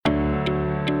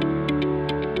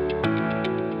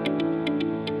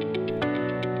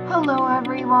Hello,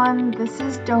 everyone. This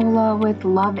is Dola with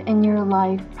Love in Your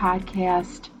Life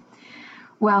podcast.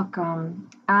 Welcome.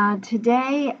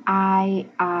 Today,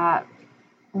 I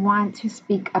want to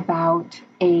speak about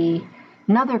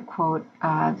another quote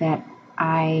that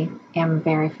I am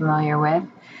very familiar with.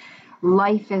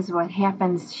 Life is what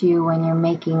happens to you when you're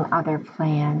making other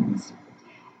plans.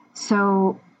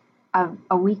 So,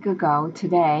 a week ago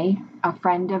today, a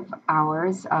friend of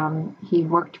ours, he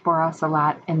worked for us a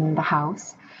lot in the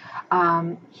house.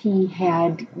 He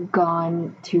had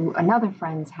gone to another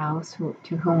friend's house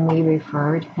to whom we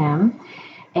referred him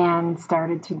and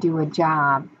started to do a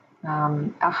job,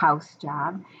 a house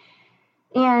job,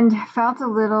 and felt a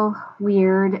little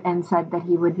weird and said that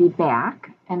he would be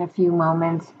back in a few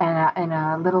moments, in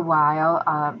a little while,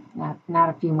 not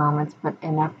a few moments, but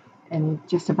in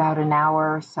just about an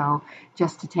hour or so,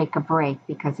 just to take a break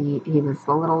because he was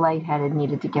a little lightheaded,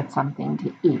 needed to get something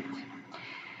to eat.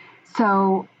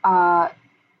 So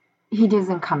he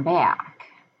doesn't come back.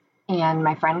 And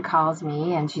my friend calls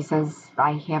me and she says,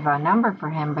 I have a number for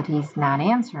him, but he's not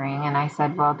answering. And I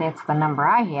said, well, that's the number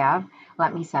I have.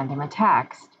 Let me send him a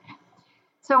text.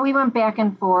 So we went back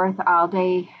and forth all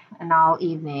day and all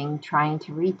evening trying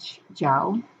to reach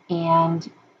Joe. And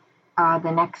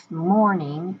the next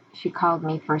morning, she called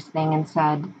me first thing and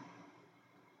said,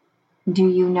 do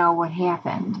you know what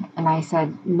happened? And I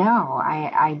said, no,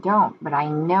 I don't, but I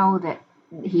know that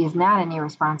he is not an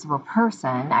irresponsible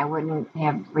person. I wouldn't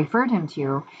have referred him to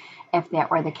you if that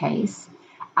were the case.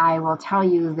 I will tell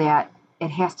you that it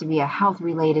has to be a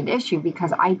health-related issue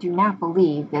because I do not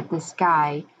believe that this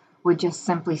guy would just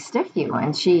simply stiff you.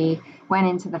 And she went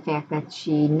into the fact that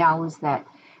she knows that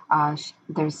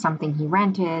there's something he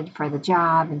rented for the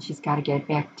job and she's got to get it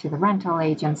back to the rental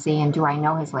agency. And do I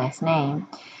know his last name?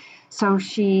 So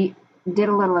she did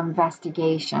a little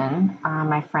investigation,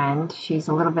 my friend. She's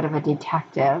a little bit of a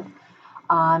detective,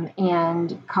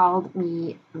 and called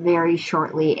me very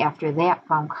shortly after that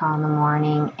phone call in the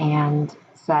morning and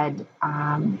said,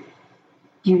 do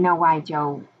you know why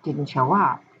Joe didn't show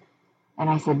up? And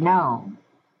I said, no.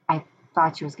 I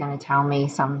thought she was going to tell me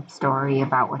some story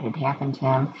about what had happened to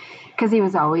him, because he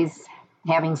was always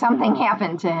having something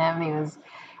happen to him. He was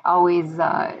always,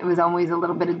 it was always a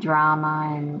little bit of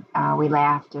drama, and we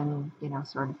laughed and,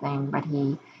 sort of thing. But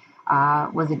he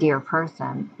was a dear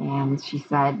person, and she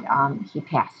said he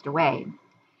passed away.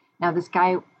 Now, this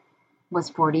guy was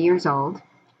 40 years old,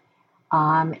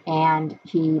 and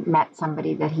he met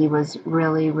somebody that he was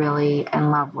really, really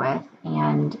in love with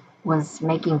and was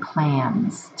making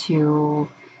plans to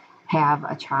have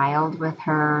a child with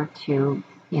her, to,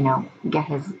 get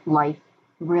his life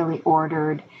really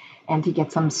ordered and to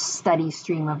get some steady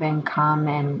stream of income.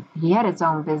 And he had his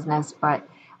own business, but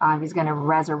he was going to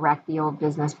resurrect the old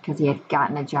business because he had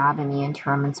gotten a job in the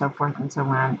interim and so forth and so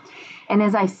on. And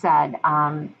as I said,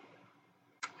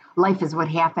 life is what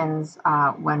happens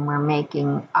when we're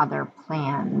making other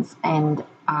plans. And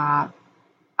I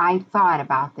thought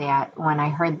about that when I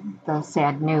heard the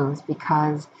sad news,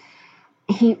 because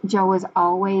Joe was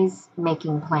always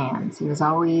making plans. He was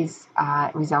always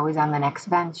on the next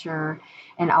venture,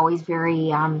 and always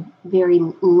very very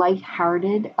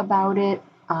lighthearted about it.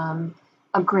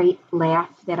 A great laugh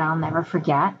that I'll never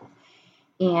forget.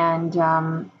 And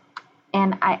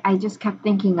I just kept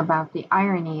thinking about the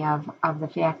irony of the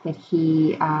fact that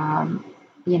he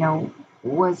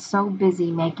was so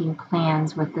busy making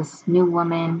plans with this new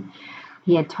woman.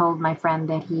 He had told my friend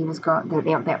that he was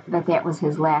that was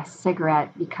his last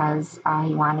cigarette because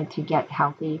he wanted to get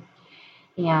healthy.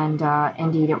 And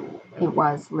indeed, it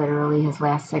was literally his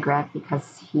last cigarette,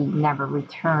 because he never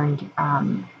returned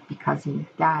because he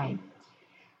died.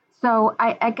 So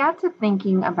I got to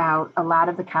thinking about a lot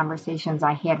of the conversations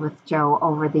I had with Joe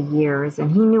over the years,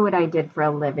 and he knew what I did for a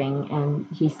living, and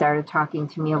he started talking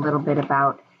to me a little bit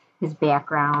about his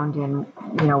background and,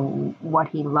 what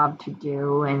he loved to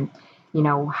do, and,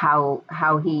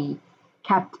 how he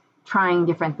kept trying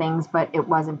different things, but it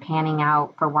wasn't panning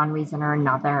out for one reason or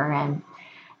another.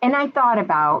 And I thought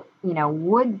about,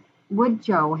 would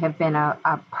Joe have been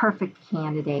a perfect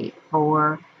candidate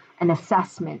for an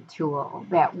assessment tool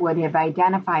that would have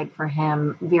identified for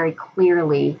him very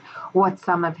clearly what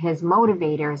some of his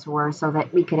motivators were, so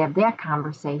that we could have that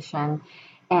conversation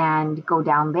and go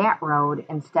down that road,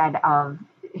 instead of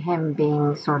him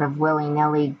being sort of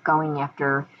willy-nilly going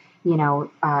after,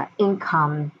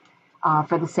 income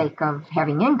for the sake of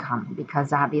having income,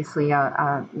 because obviously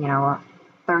a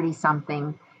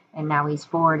 30-something, and now he's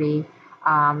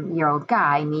 40-year-old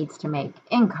guy needs to make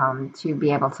income to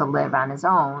be able to live on his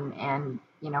own and,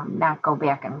 not go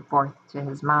back and forth to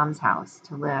his mom's house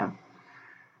to live.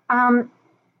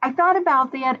 I thought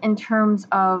about that in terms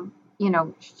of,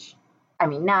 I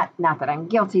mean, not that I'm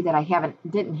guilty that I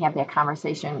didn't have that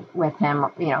conversation with him,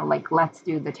 like, let's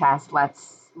do the test,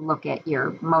 let's look at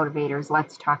your motivators,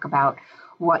 let's talk about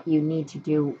what you need to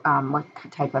do, what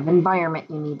type of environment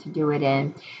you need to do it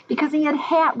in, because we had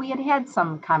had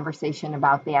some conversation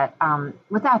about that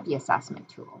without the assessment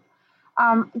tool.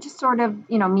 Just sort of,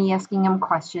 me asking him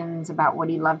questions about what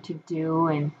he loved to do.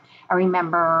 And I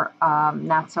remember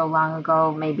not so long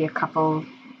ago, maybe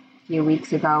few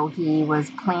weeks ago, he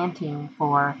was planting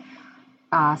for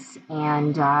us,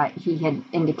 and he had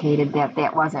indicated that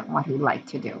that wasn't what he liked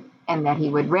to do, and that he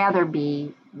would rather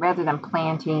than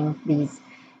planting these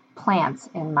plants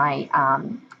in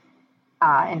front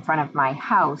of my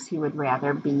house, he would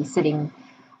rather be sitting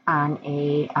on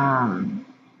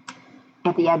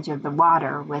at the edge of the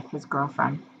water with his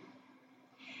girlfriend.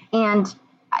 And,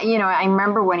 I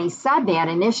remember when he said that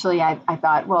initially, I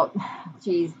thought, well,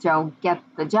 geez, Joe, get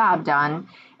the job done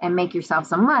and make yourself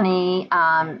some money.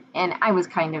 And I was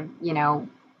kind of,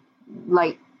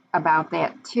 light about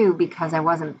that too, because I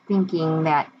wasn't thinking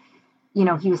that,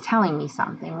 he was telling me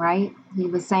something, right? He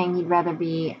was saying he'd rather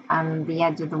be on the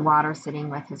edge of the water sitting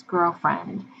with his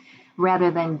girlfriend rather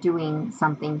than doing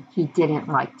something he didn't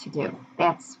like to do.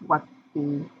 That's what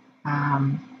the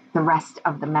rest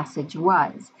of the message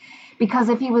was. Because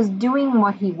if he was doing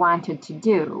what he wanted to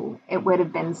do, it would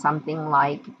have been something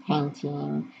like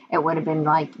painting. It would have been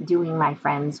like doing my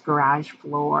friend's garage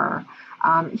floor.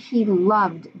 He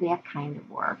loved that kind of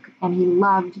work, and he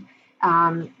loved,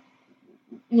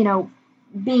 you know,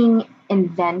 being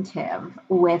inventive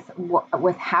with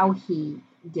how he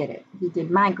did it. He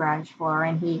did my garage floor,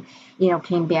 and he,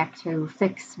 came back to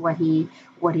fix what he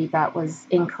thought was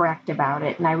incorrect about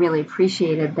it, and I really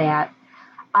appreciated that.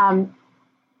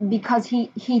 Because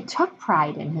he took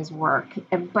pride in his work,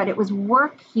 but it was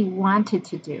work he wanted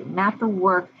to do, not the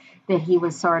work that he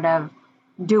was sort of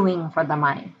doing for the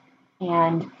money.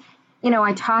 And,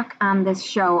 I talk on this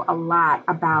show a lot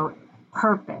about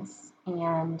purpose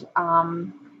and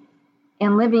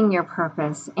living your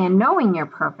purpose and knowing your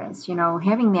purpose,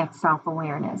 having that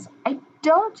self-awareness. I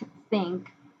don't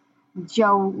think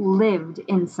Joe lived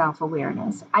in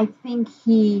self-awareness. I think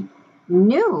he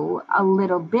knew a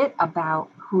little bit about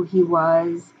who he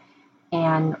was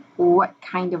and what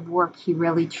kind of work he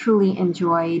really truly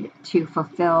enjoyed to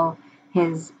fulfill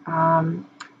the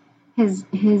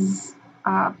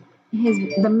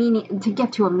meaning, to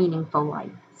get to a meaningful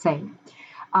life, say.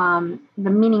 The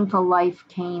meaningful life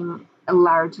came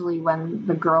largely when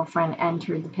the girlfriend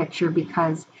entered the picture,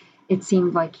 because it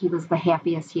seemed like he was the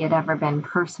happiest he had ever been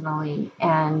personally,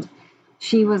 and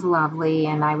she was lovely,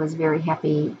 and I was very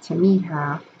happy to meet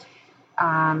her.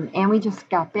 And we just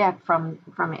got back from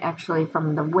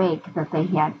the wake that they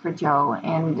had for Joe,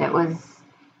 and it was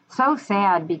so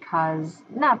sad,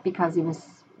 not because he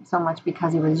was so much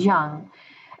because he was young,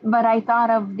 but I thought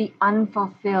of the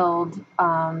unfulfilled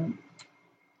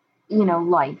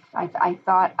life. I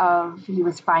thought of, he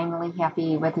was finally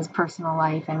happy with his personal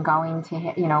life and going to,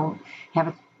 have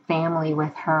a family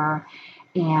with her,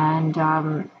 and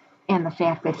the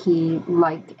fact that he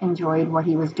enjoyed what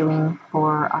he was doing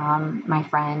for my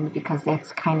friend, because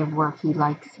that's kind of work he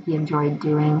enjoyed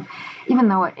doing, even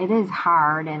though it is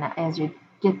hard, and as you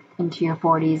get into your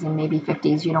 40s and maybe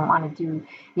 50s, you don't want to do,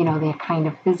 that kind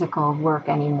of physical work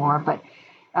anymore, but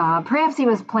perhaps he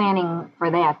was planning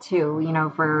for that too,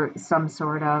 for some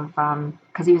sort of,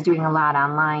 because he was doing a lot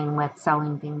online with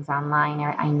selling things online,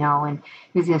 I know, and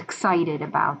he was excited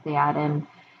about that. And,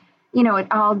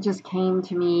 it all just came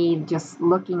to me just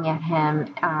looking at him.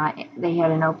 They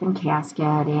had an open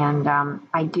casket, and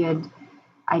I did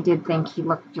think he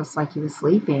looked just like he was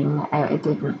sleeping. It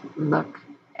didn't look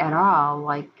at all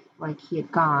like he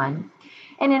had gone.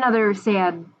 And another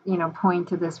sad, point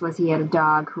to this was he had a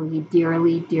dog who he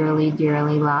dearly, dearly,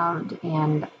 dearly loved,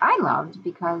 and I loved,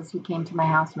 because he came to my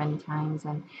house many times,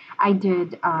 and I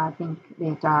did think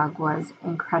that dog was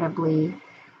incredibly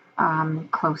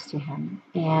close to him.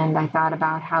 And I thought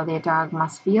about how that dog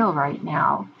must feel right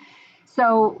now.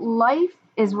 So life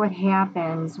is what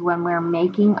happens when we're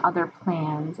making other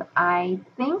plans. I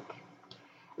think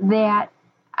that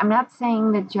I'm not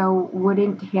saying that Joe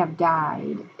wouldn't have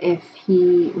died if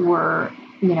he were,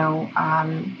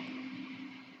 in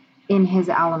his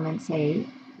element, say,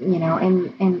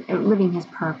 in living his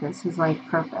purpose, his life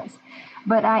purpose.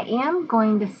 But I am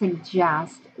going to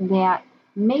suggest that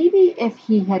maybe if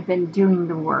he had been doing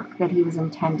the work that he was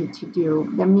intended to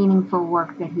do, the meaningful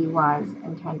work that he was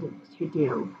intended to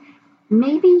do,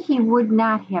 maybe he would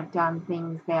not have done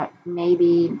things that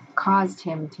maybe caused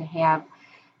him to have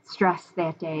stress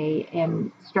that day,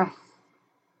 and stress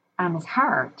on his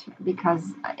heart, because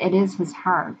it is his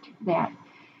heart that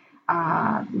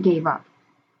gave up.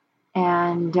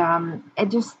 And it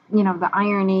just, the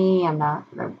irony and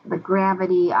the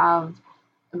gravity of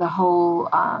the whole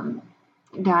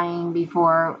dying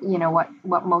before,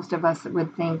 what most of us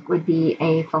would think would be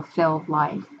a fulfilled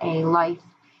life, a life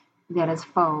that is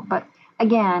full. But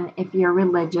again, if you're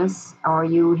religious or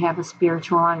you have a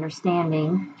spiritual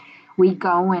understanding, we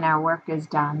go when our work is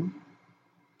done.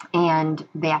 And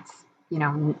that's,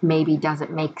 maybe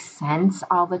doesn't make sense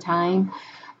all the time,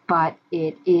 but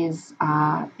it is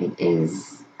our,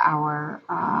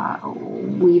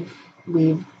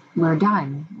 we're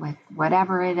done with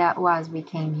whatever it was we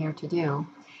came here to do.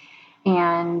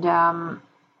 And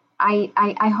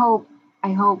I hope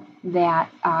that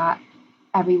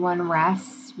everyone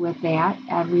rests with that.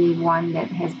 Everyone that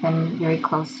has been very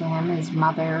close to him, his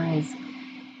mother, his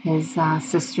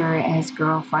sister, his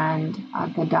girlfriend,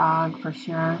 the dog for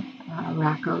sure,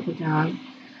 Rocco the dog.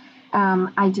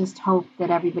 I just hope that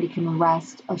everybody can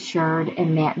rest assured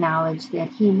in that knowledge that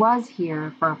he was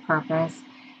here for a purpose.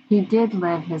 He did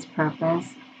live his purpose,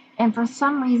 and for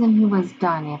some reason he was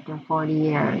done after 40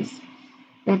 years.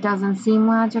 It doesn't seem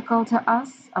logical to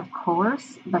us, of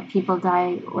course, but people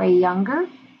die way younger.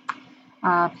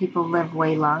 People live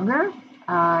way longer.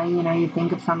 You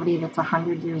think of somebody that's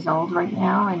 100 years old right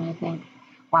now, and you think,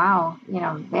 wow,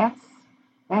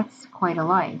 that's quite a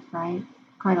life, right?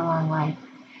 Quite a long life.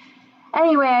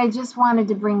 Anyway, I just wanted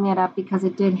to bring that up because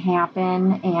it did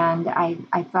happen, and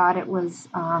I thought it was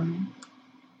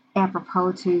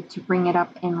apropos to bring it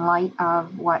up in light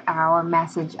of what our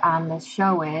message on this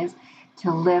show is,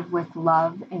 to live with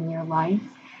love in your life.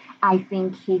 I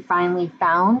think he finally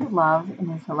found love in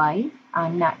his life.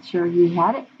 I'm not sure he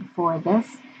had it before this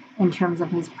in terms of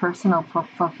his personal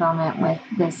fulfillment with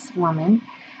this woman.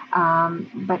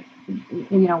 But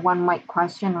one might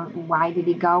question, why did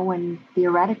he go when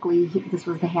theoretically this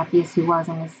was the happiest he was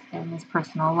in his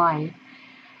personal life.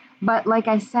 But like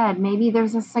I said, maybe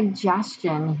there's a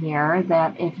suggestion here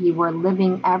that if he were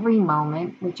living every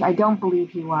moment, which I don't believe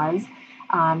he was,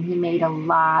 he made a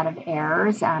lot of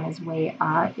errors on his way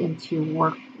into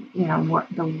work,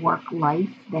 the work life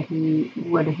that he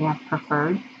would have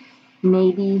preferred.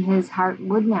 Maybe his heart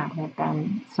would not have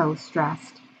been so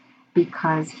stressed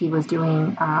because he was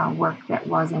doing work that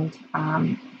wasn't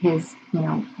his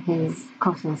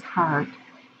close to his heart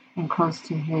and close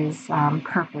to his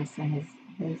purpose and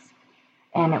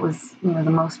and it was the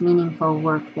most meaningful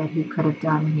work that he could have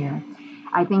done here.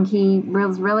 I think he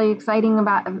was really excited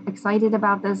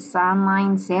about this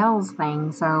online sales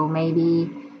thing. So maybe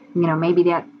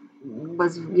that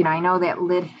was, I know that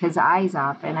lit his eyes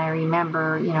up, and I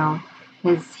remember,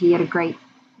 he had a great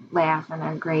laugh and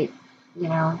a great,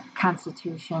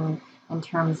 constitution in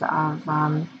terms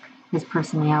of his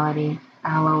personality.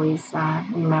 I'll always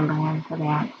remember him for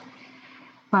that.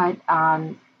 But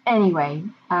anyway,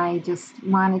 I just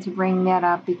wanted to bring that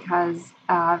up because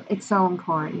it's so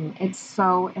important. It's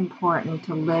so important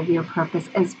to live your purpose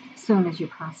as soon as you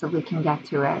possibly can get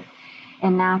to it,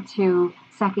 and not to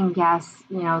second guess,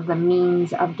 the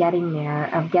means of getting there,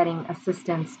 of getting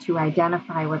assistance to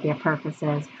identify what their purpose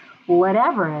is,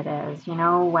 whatever it is,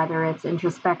 whether it's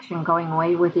introspection, going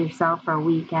away with yourself for a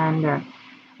weekend, or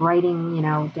writing,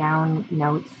 down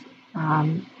notes,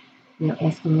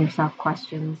 asking yourself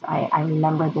questions. I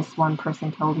remember this one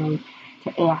person told me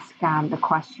to ask God the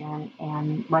question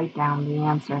and write down the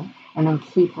answer, and then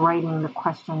keep writing the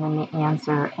question and the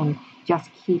answer, and just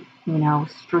keep,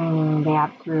 streaming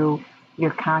that through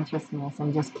your consciousness,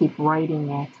 and just keep writing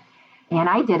it. And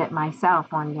I did it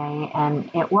myself one day,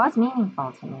 and it was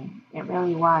meaningful to me. It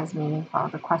really was meaningful,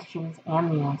 the questions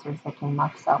and the answers that came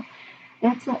up. So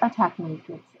it's a technique.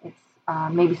 It's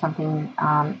maybe something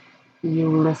you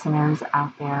listeners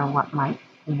out there might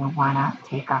want to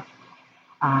take up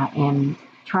and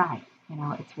try.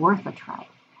 It's worth a try.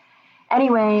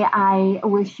 Anyway, I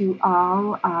wish you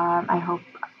all. I hope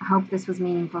this was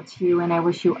meaningful to you, and I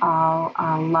wish you all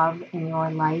love in your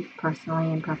life,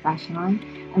 personally and professionally.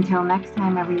 Until next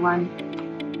time, everyone.